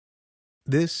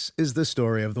This is the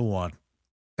story of the one.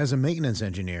 As a maintenance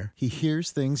engineer, he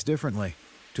hears things differently.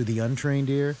 To the untrained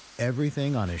ear,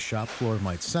 everything on his shop floor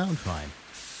might sound fine,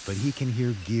 but he can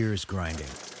hear gears grinding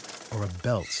or a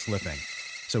belt slipping.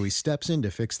 So he steps in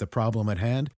to fix the problem at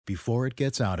hand before it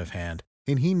gets out of hand.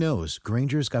 And he knows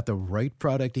Grainger's got the right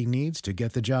product he needs to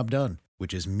get the job done,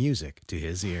 which is music to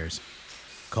his ears.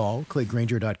 Call, click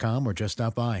Grainger.com, or just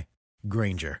stop by.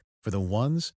 Grainger, for the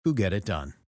ones who get it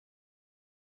done.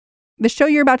 The show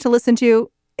you're about to listen to,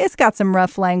 it's got some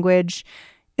rough language.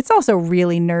 It's also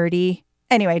really nerdy.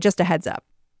 Anyway, just a heads up.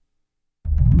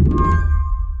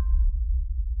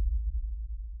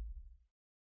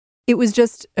 It was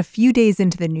just a few days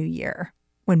into the new year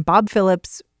when Bob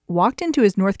Phillips walked into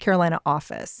his North Carolina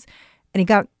office and he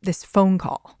got this phone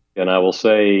call. And I will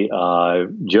say,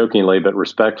 jokingly but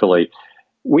respectfully,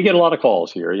 we get a lot of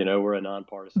calls here. You know, we're a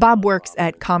nonpartisan. Bob works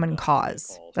at Common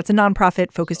Cause. That's a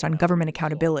nonprofit focused on government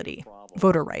accountability,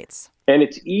 voter rights. And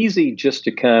it's easy just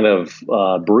to kind of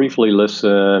briefly listen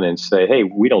and say, hey,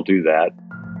 we don't do that.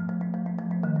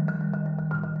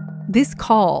 This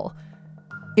call,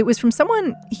 it was from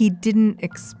someone he didn't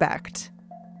expect.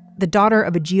 The daughter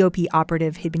of a GOP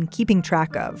operative he'd been keeping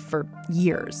track of for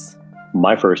years.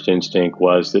 My first instinct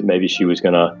was that maybe she was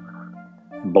going to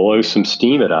blow some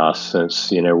steam at us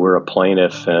since, you know, we're a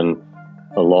plaintiff in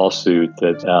a lawsuit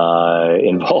that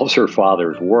involves her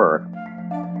father's work.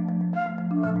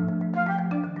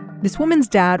 This woman's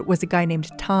dad was a guy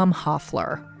named Tom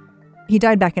Hofeller. He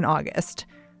died back in August.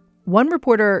 One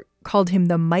reporter called him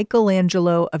the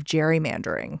Michelangelo of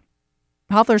gerrymandering.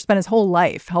 Hofeller spent his whole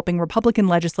life helping Republican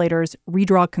legislators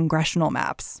redraw congressional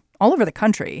maps all over the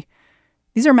country.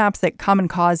 These are maps that Common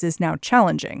Cause is now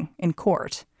challenging in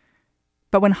court.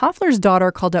 But when Hofeller's daughter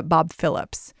called up Bob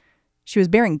Phillips, she was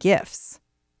bearing gifts.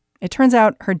 It turns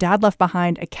out her dad left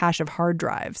behind a cache of hard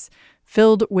drives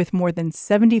filled with more than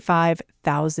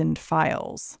 75,000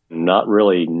 files. Not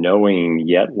really knowing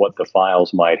yet what the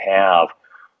files might have,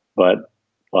 but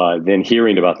then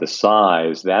hearing about the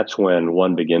size, that's when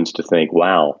one begins to think,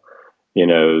 wow, you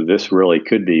know, this really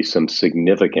could be some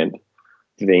significant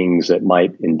things that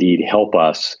might indeed help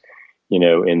us, you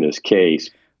know, in this case.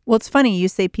 Well, it's funny. You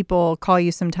say people call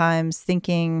you sometimes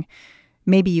thinking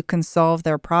maybe you can solve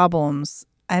their problems.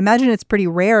 I imagine it's pretty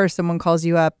rare someone calls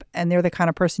you up and they're the kind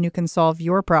of person who can solve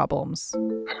your problems.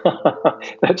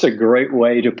 That's a great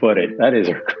way to put it. That is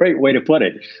a great way to put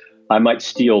it. I might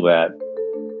steal that.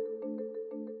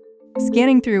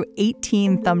 Scanning through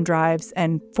 18 thumb drives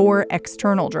and 4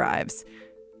 external drives.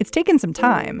 It's taken some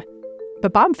time,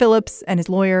 but Bob Phillips and his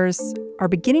lawyers are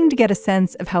beginning to get a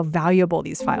sense of how valuable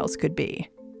these files could be.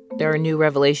 There are new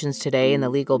revelations today in the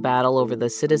legal battle over the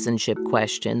citizenship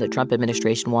question the Trump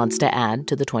administration wants to add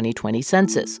to the 2020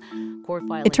 census.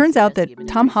 It turns out that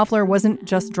Tom Hofeller wasn't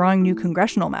just drawing new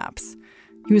congressional maps.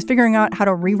 He was figuring out how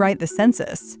to rewrite the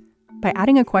census by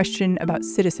adding a question about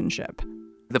citizenship.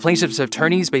 The plaintiff's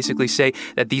attorneys basically say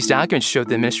that these documents show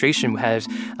the administration has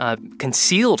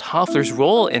concealed Hofeller's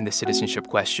role in the citizenship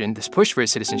question, this push for a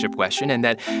citizenship question, and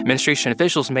that administration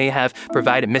officials may have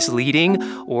provided misleading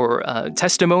or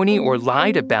testimony or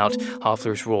lied about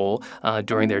Hofeller's role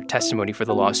during their testimony for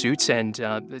the lawsuits. And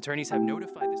the attorneys have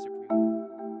notified the Supreme Court.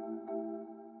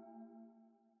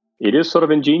 It is sort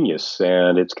of ingenious,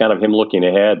 and it's kind of him looking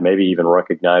ahead, maybe even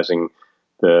recognizing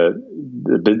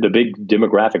the big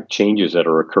demographic changes that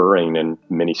are occurring in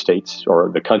many states or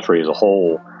the country as a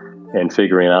whole, and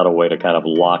figuring out a way to kind of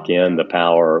lock in the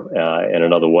power in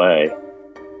another way,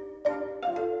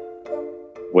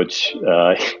 which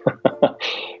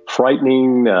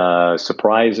frightening,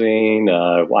 surprising.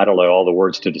 I don't know all the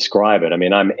words to describe it. I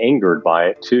mean, I'm angered by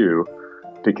it, too,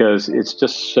 because it's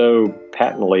just so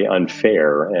patently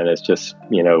unfair. And it's just,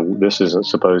 you know, this isn't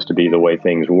supposed to be the way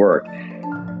things work.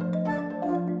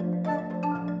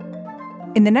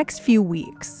 In the next few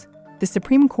weeks, the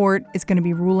Supreme Court is going to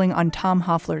be ruling on Tom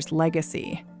Hofeller's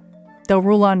legacy. They'll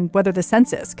rule on whether the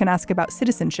census can ask about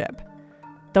citizenship.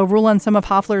 They'll rule on some of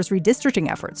Hofeller's redistricting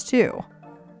efforts, too.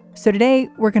 So today,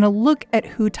 we're going to look at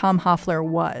who Tom Hofeller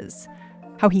was,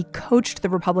 how he coached the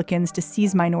Republicans to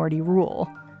seize minority rule,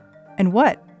 and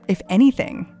what, if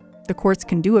anything, the courts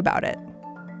can do about it.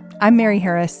 I'm Mary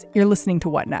Harris. You're listening to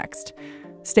What Next?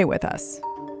 Stay with us.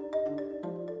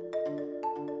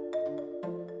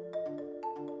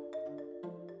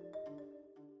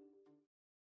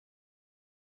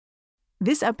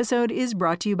 This episode is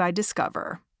brought to you by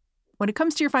Discover. When it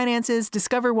comes to your finances,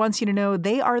 Discover wants you to know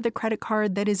they are the credit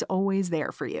card that is always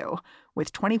there for you.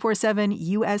 With 24/7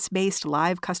 U.S.-based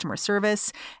live customer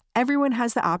service, everyone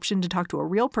has the option to talk to a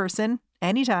real person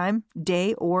anytime,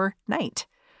 day or night.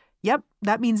 Yep,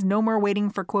 that means no more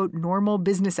waiting for, quote, normal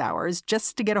business hours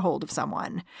just to get a hold of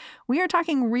someone. We are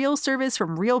talking real service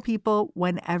from real people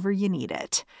whenever you need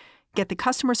it. Get the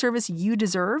customer service you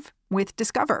deserve with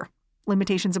Discover.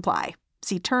 Limitations apply.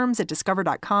 See terms at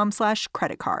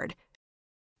discover.com/creditcard.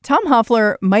 Tom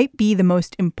Hofeller might be the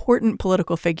most important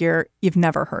political figure you've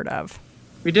never heard of.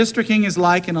 Redistricting is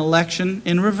like an election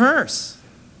in reverse.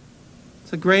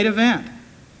 It's a great event.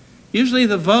 Usually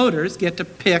the voters get to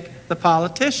pick the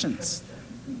politicians.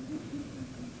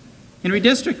 In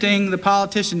redistricting, the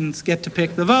politicians get to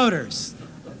pick the voters.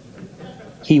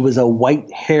 He was a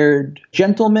white-haired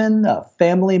gentleman, a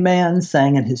family man,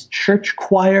 sang in his church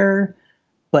choir,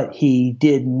 but he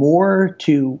did more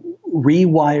to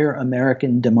rewire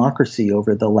American democracy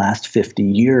over the last 50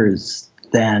 years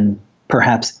than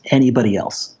perhaps anybody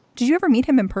else. Did you ever meet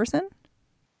him in person?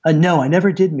 No, I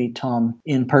never did meet Tom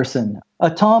in person.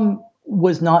 Tom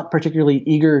was not particularly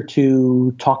eager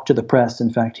to talk to the press.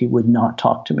 In fact, he would not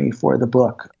talk to me for the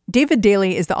book. David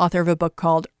Daley is the author of a book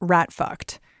called Rat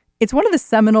Fucked. It's one of the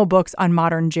seminal books on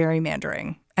modern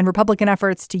gerrymandering and Republican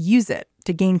efforts to use it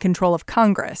to gain control of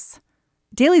Congress.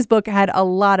 Daley's book had a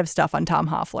lot of stuff on Tom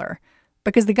Hofeller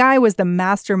because the guy was the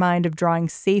mastermind of drawing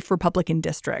safe Republican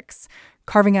districts,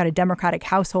 carving out a Democratic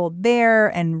household there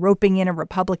and roping in a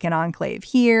Republican enclave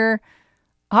here.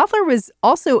 Hofeller was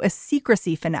also a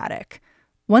secrecy fanatic.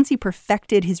 Once he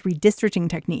perfected his redistricting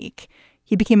technique,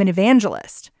 he became an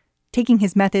evangelist, taking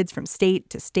his methods from state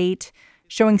to state,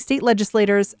 showing state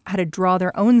legislators how to draw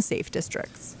their own safe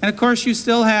districts. And of course, you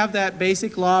still have that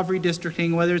basic law of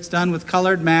redistricting, whether it's done with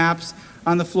colored maps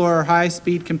on the floor or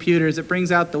high-speed computers. It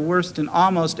brings out the worst in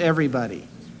almost everybody.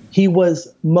 He was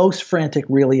most frantic,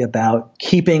 really, about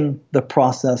keeping the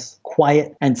process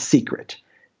quiet and secret.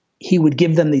 He would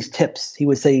give them these tips. He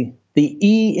would say, the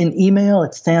E in email,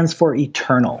 it stands for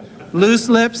eternal. Loose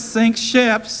lips sink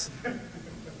ships.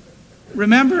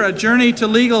 Remember, a journey to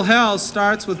legal hell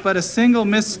starts with but a single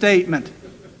misstatement.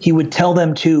 He would tell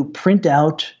them to print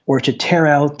out or to tear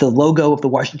out the logo of the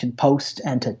Washington Post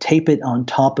and to tape it on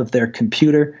top of their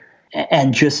computer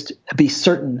and just be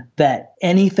certain that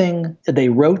anything they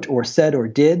wrote or said or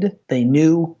did, they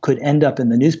knew could end up in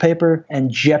the newspaper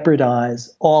and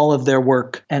jeopardize all of their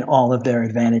work and all of their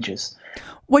advantages.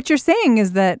 What you're saying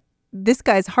is that this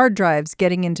guy's hard drives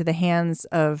getting into the hands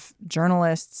of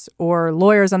journalists or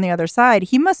lawyers on the other side,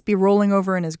 he must be rolling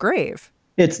over in his grave.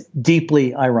 It's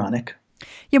deeply ironic.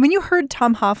 Yeah, when you heard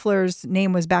Tom Hofeller's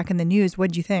name was back in the news,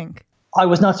 what did you think? I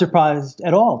was not surprised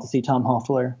at all to see Tom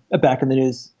Hofeller back in the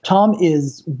news. Tom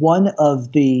is one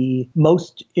of the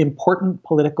most important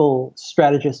political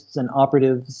strategists and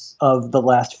operatives of the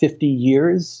last 50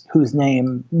 years, whose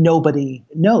name nobody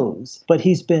knows. But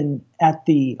he's been at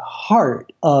the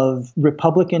heart of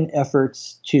Republican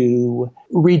efforts to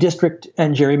redistrict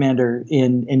and gerrymander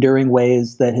in enduring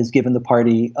ways that has given the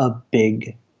party a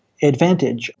big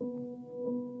advantage.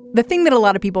 The thing that a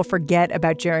lot of people forget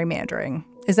about gerrymandering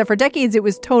is that for decades it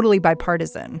was totally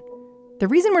bipartisan. The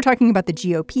reason we're talking about the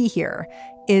GOP here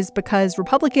is because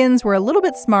Republicans were a little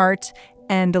bit smart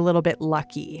and a little bit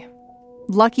lucky.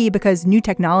 Lucky because new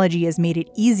technology has made it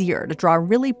easier to draw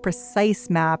really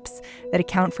precise maps that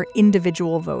account for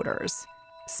individual voters.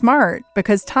 Smart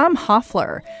because Tom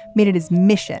Hofeller made it his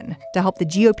mission to help the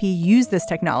GOP use this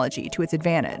technology to its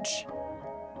advantage.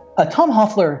 Tom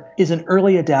Hofeller is an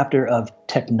early adapter of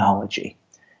technology.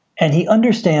 And he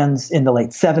understands in the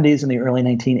late 70s and the early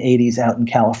 1980s out in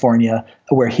California,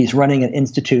 where he's running an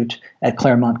institute at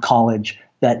Claremont College,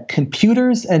 that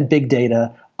computers and big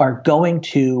data are going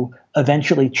to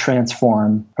eventually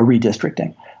transform a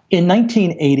redistricting. In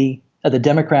 1980, the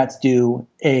Democrats do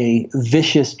a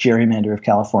vicious gerrymander of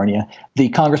California. The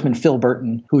Congressman Phil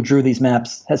Burton, who drew these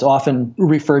maps, has often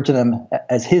referred to them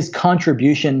as his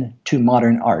contribution to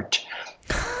modern art.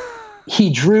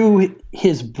 He drew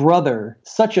his brother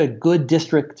such a good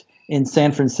district in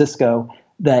San Francisco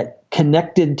that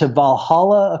connected to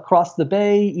Valhalla across the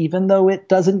bay, even though it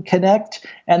doesn't connect.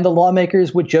 And the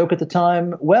lawmakers would joke at the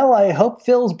time, well, I hope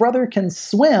Phil's brother can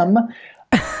swim.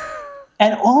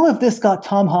 And all of this got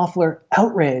Tom Hofeller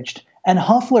outraged. And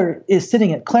Hofeller is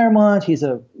sitting at Claremont. He's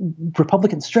a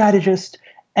Republican strategist.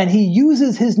 And he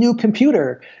uses his new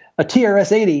computer, a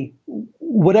TRS-80,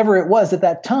 whatever it was at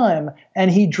that time,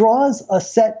 and he draws a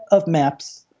set of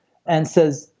maps and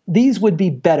says, these would be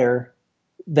better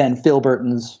than Phil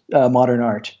Burton's modern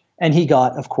art. And he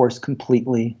got, of course,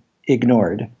 completely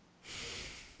ignored.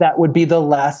 That would be the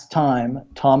last time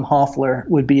Tom Hofeller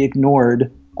would be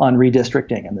ignored on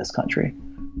redistricting in this country.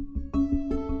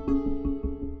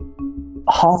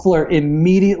 Hofeller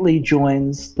immediately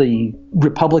joins the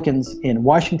Republicans in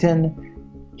Washington.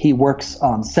 He works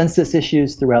on census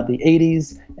issues throughout the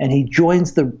 80s, and he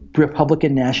joins the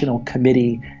Republican National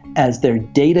Committee as their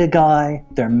data guy,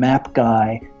 their map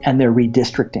guy, and their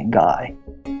redistricting guy.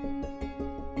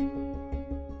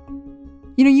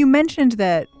 You know, you mentioned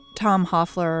that Tom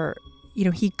Hofeller,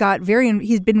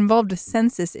 he's been involved with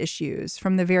census issues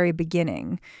from the very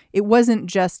beginning. It wasn't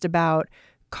just about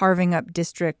carving up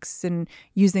districts and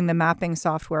using the mapping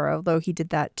software, although he did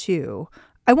that too.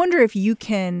 I wonder if you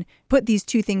can put these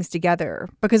two things together,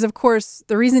 because, of course,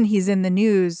 the reason he's in the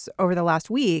news over the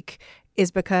last week is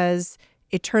because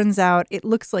it turns out it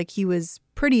looks like he was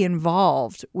pretty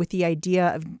involved with the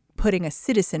idea of putting a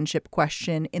citizenship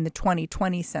question in the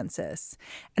 2020 census.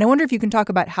 And I wonder if you can talk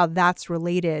about how that's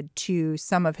related to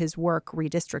some of his work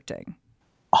redistricting.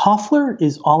 Hofeller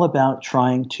is all about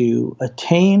trying to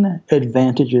attain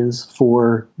advantages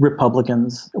for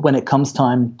Republicans when it comes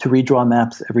time to redraw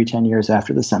maps every 10 years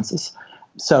after the census.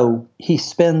 So he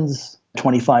spends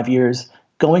 25 years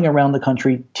going around the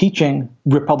country teaching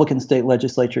Republican state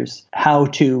legislatures how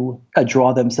to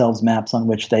draw themselves maps on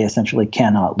which they essentially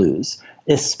cannot lose,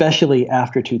 especially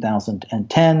after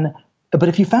 2010. But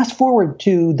if you fast forward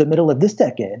to the middle of this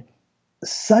decade,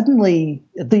 suddenly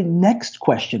the next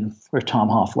question for Tom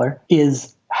Hofeller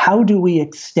is, how do we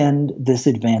extend this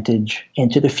advantage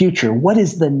into the future? What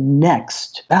is the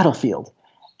next battlefield?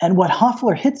 And what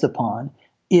Hofeller hits upon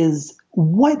is,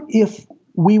 what if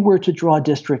we were to draw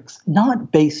districts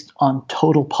not based on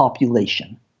total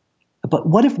population, but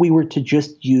what if we were to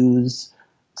just use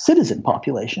citizen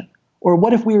population? Or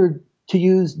what if we were to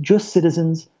use just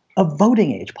citizens of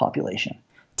voting age population?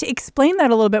 To explain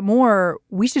that a little bit more,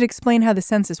 we should explain how the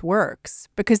census works,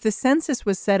 because the census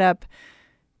was set up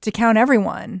to count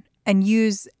everyone and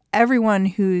use everyone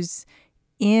who's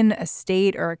in a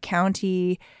state or a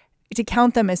county, to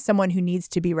count them as someone who needs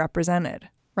to be represented,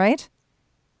 right?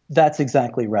 That's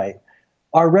exactly right.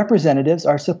 Our representatives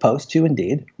are supposed to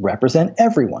indeed represent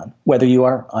everyone, whether you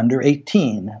are under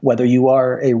 18, whether you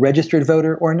are a registered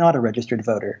voter or not a registered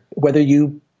voter, whether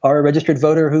you are a registered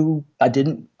voter who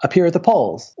didn't appear at the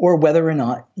polls, or whether or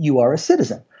not you are a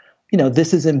citizen. You know,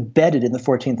 this is embedded in the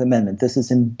 14th Amendment. This is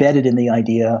embedded in the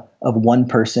idea of one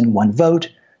person, one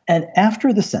vote. And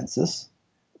after the census,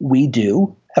 we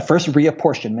do a first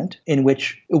reapportionment in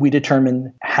which we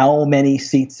determine how many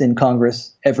seats in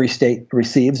Congress every state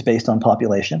receives based on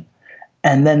population.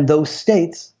 And then those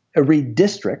states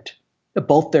redistrict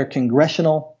both their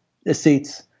congressional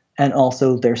seats and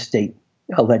also their state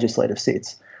legislative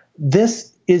seats.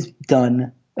 This is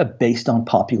done based on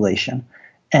population.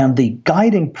 And the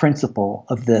guiding principle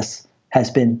of this has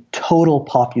been total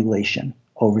population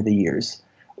over the years.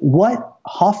 What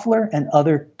Hofeller and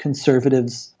other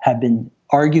conservatives have been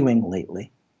arguing lately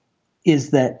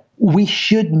is that we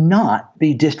should not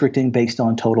be districting based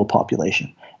on total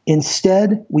population.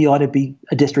 Instead, we ought to be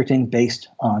districting based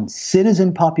on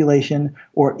citizen population,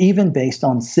 or even based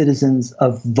on citizens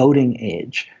of voting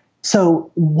age.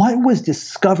 So what was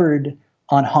discovered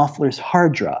on Hofeller's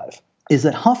hard drive is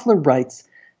that Hofeller writes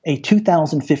a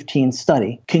 2015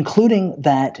 study concluding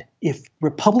that if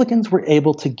Republicans were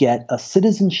able to get a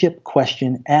citizenship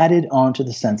question added onto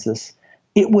the census,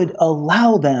 it would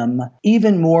allow them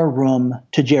even more room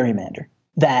to gerrymander.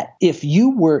 That if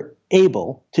you were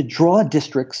able to draw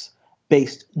districts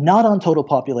based not on total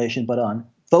population, but on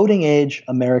voting age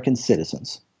American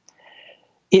citizens,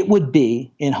 it would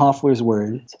be, in Hofeller's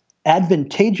words,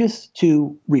 advantageous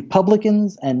to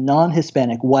Republicans and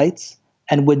non-Hispanic whites,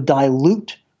 and would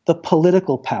dilute the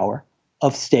political power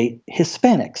of state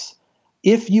Hispanics.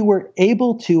 If you were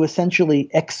able to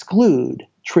essentially exclude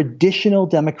traditional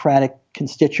Democratic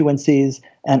constituencies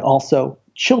and also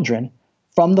children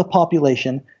from the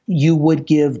population, you would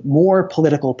give more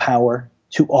political power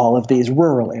to all of these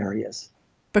rural areas.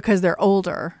 Because they're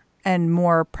older and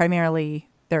more primarily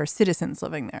there are citizens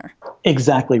living there.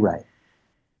 Exactly right.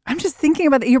 I'm just thinking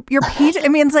about your page. I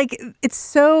mean, it's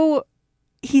so,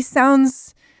 he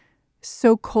sounds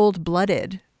so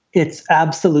cold-blooded. It's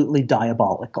absolutely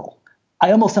diabolical.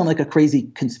 I almost sound like a crazy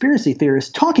conspiracy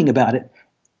theorist talking about it,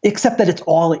 except that it's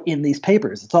all in these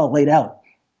papers. It's all laid out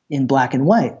in black and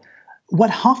white. What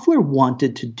Hofeller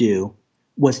wanted to do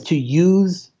was to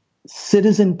use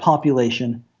citizen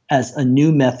population as a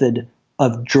new method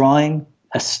of drawing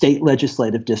a state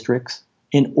legislative districts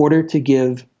in order to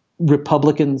give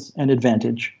Republicans an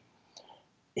advantage.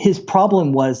 His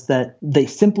problem was that they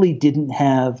simply didn't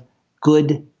have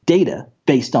good data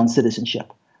based on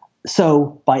citizenship.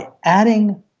 So by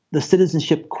adding the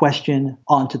citizenship question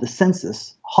onto the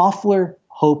census, Hofeller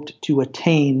hoped to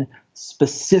attain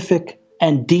specific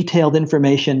and detailed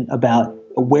information about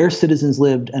where citizens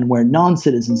lived and where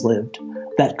non-citizens lived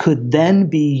that could then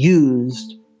be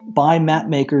used by map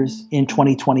makers in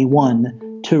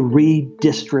 2021 to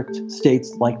redistrict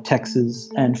states like Texas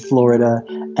and Florida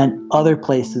and other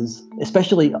places,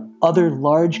 especially other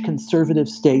large conservative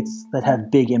states that have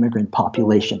big immigrant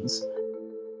populations.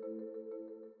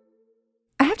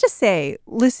 I have to say,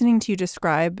 listening to you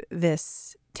describe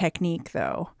this technique,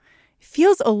 though,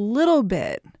 feels a little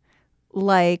bit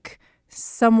like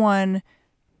someone,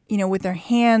 with their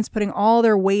hands putting all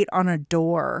their weight on a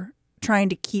door, trying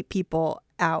to keep people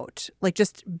out, like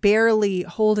just barely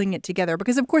holding it together.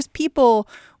 Because, of course, people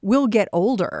will get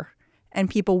older and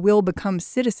people will become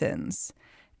citizens.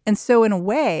 And so in a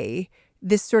way,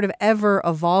 this sort of ever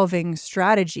evolving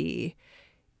strategy,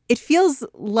 it feels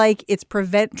like it's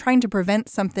trying to prevent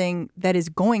something that is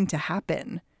going to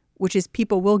happen, which is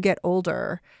people will get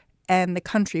older and the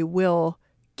country will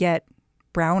get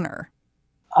browner.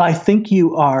 I think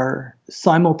you are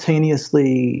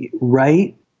simultaneously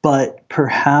right, but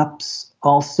perhaps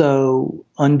also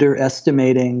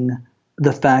underestimating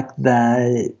the fact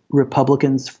that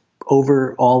Republicans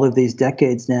over all of these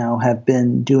decades now have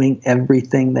been doing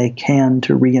everything they can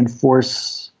to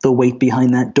reinforce the weight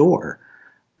behind that door.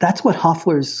 That's what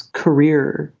Hofeler's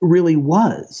career really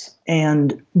was.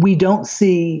 And we don't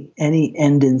see any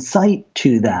end in sight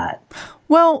to that.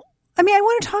 Well, I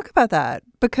want to talk about that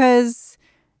because,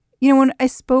 when I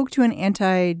spoke to an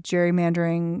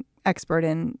anti-gerrymandering expert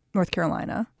in North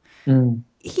Carolina,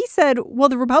 he said, well,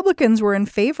 the Republicans were in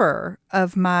favor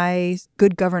of my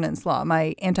good governance law,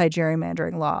 my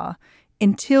anti-gerrymandering law,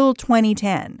 until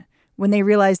 2010, when they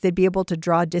realized they'd be able to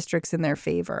draw districts in their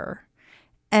favor.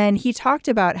 And he talked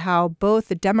about how both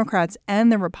the Democrats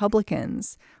and the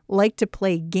Republicans like to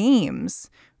play games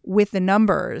with the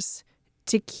numbers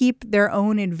to keep their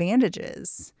own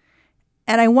advantages.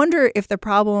 And I wonder if the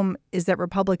problem is that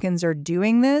Republicans are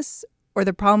doing this, or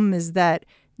the problem is that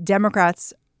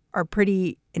Democrats are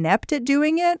pretty inept at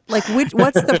doing it. Like,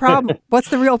 what's the problem? What's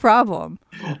the real problem?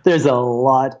 There's a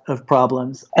lot of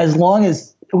problems. As long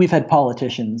as we've had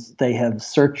politicians, they have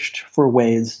searched for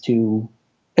ways to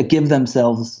give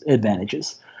themselves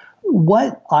advantages.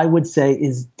 What I would say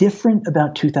is different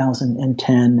about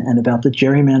 2010 and about the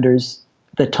gerrymanders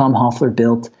that Tom Hofeler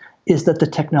built is that the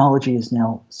technology is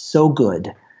now so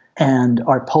good and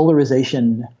our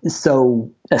polarization is so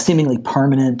seemingly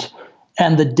permanent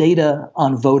and the data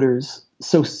on voters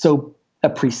so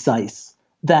precise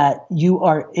that you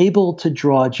are able to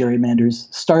draw gerrymanders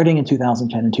starting in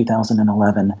 2010 and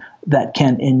 2011 that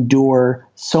can endure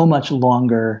so much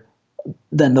longer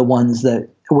than the ones that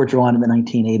were drawn in the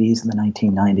 1980s and the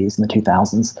 1990s and the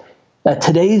 2000s.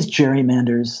 Today's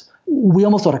gerrymanders, we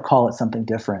almost ought to call it something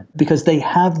different because they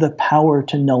have the power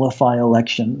to nullify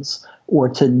elections or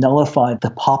to nullify the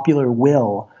popular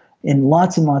will in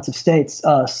lots and lots of states.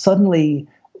 Suddenly,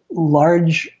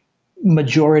 large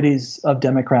majorities of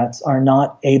Democrats are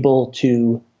not able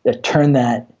to turn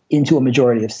that into a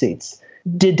majority of seats.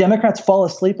 Did Democrats fall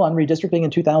asleep on redistricting in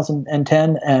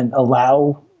 2010 and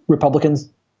allow Republicans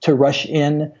to rush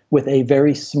in with a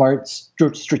very smart,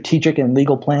 strategic and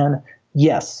legal plan?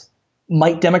 Yes.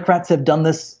 Might Democrats have done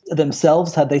this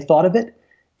themselves had they thought of it?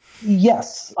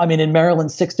 Yes. In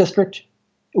Maryland's 6th District,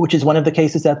 which is one of the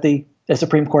cases at the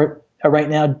Supreme Court right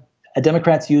now,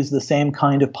 Democrats use the same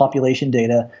kind of population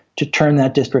data to turn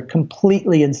that district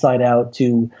completely inside out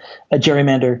to a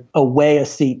gerrymander away a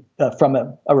seat from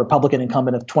a Republican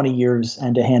incumbent of 20 years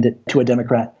and to hand it to a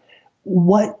Democrat.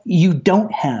 What you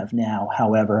don't have now,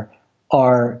 however,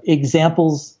 are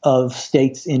examples of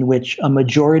states in which a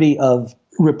majority of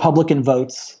Republican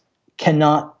votes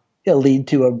cannot lead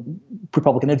to a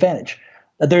Republican advantage.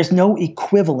 There's no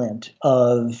equivalent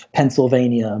of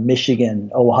Pennsylvania,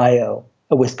 Michigan, Ohio,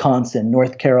 Wisconsin,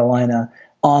 North Carolina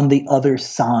on the other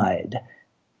side.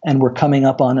 And we're coming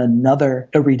up on another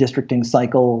redistricting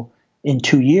cycle in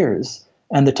 2 years.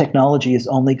 And the technology is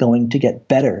only going to get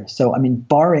better. So,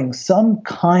 barring some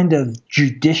kind of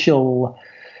judicial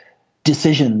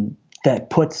decision that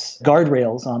puts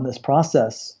guardrails on this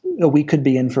process, we could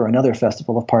be in for another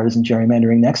festival of partisan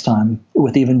gerrymandering next time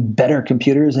with even better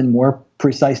computers and more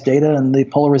precise data and the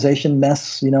polarization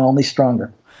mess, only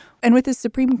stronger. And with the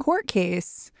Supreme Court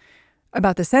case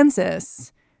about the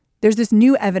census, there's this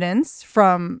new evidence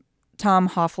from Tom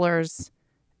Hofeler's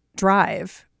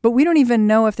drive, but we don't even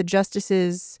know if the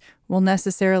justices will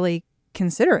necessarily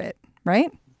consider it,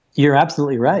 right? You're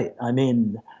absolutely right.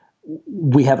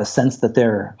 We have a sense that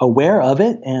they're aware of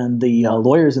it, and the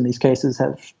lawyers in these cases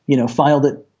have, filed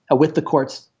it with the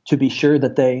courts to be sure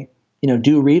that they,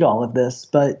 do read all of this.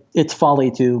 But it's folly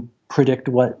to predict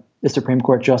what the Supreme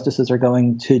Court justices are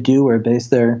going to do or base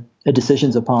their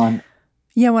decisions upon.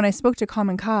 Yeah, when I spoke to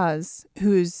Common Cause,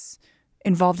 who's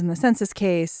involved in the census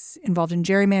case, involved in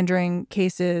gerrymandering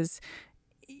cases,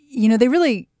 they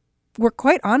really were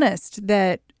quite honest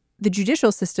that the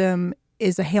judicial system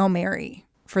is a Hail Mary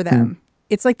for them.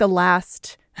 It's like the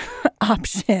last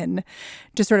option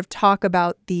to sort of talk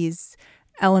about these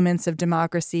elements of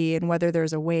democracy and whether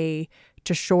there's a way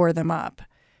to shore them up.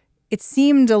 It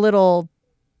seemed a little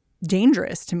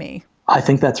dangerous to me. I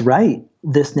think that's right.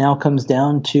 This now comes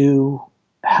down to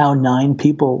how 9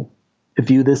 people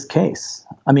view this case.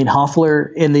 I mean,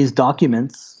 Hofeller in these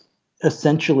documents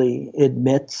essentially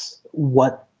admits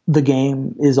what the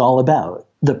game is all about.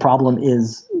 The problem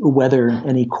is whether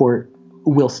any court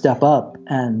will step up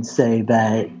and say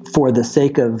that for the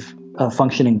sake of a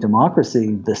functioning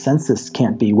democracy, the census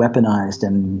can't be weaponized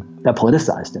and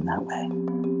politicized in that way.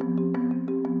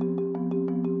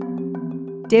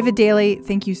 David Daley,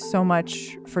 thank you so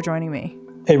much for joining me.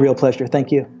 A real pleasure.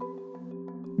 Thank you.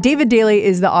 David Daley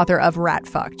is the author of Rat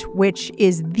Fucked, which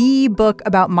is the book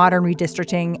about modern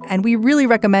redistricting, and we really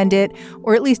recommend it,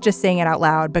 or at least just saying it out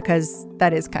loud, because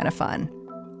that is kind of fun.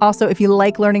 Also, if you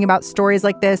like learning about stories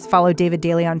like this, follow David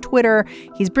Daley on Twitter.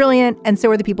 He's brilliant, and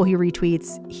so are the people he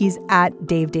retweets. He's at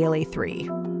DaveDaley3.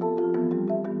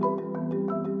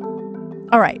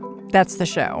 All right, that's the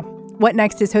show. What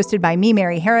Next is hosted by me,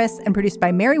 Mary Harris, and produced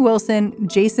by Mary Wilson,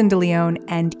 Jason DeLeon,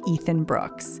 and Ethan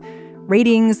Brooks.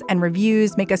 Ratings and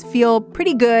reviews make us feel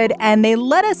pretty good, and they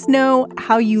let us know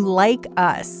how you like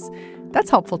us.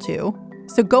 That's helpful, too.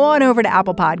 So go on over to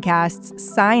Apple Podcasts,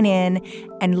 sign in,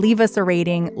 and leave us a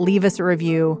rating, leave us a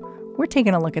review. We're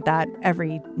taking a look at that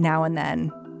every now and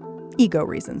then. Ego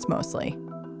reasons, mostly.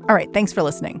 All right, thanks for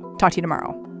listening. Talk to you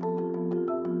tomorrow.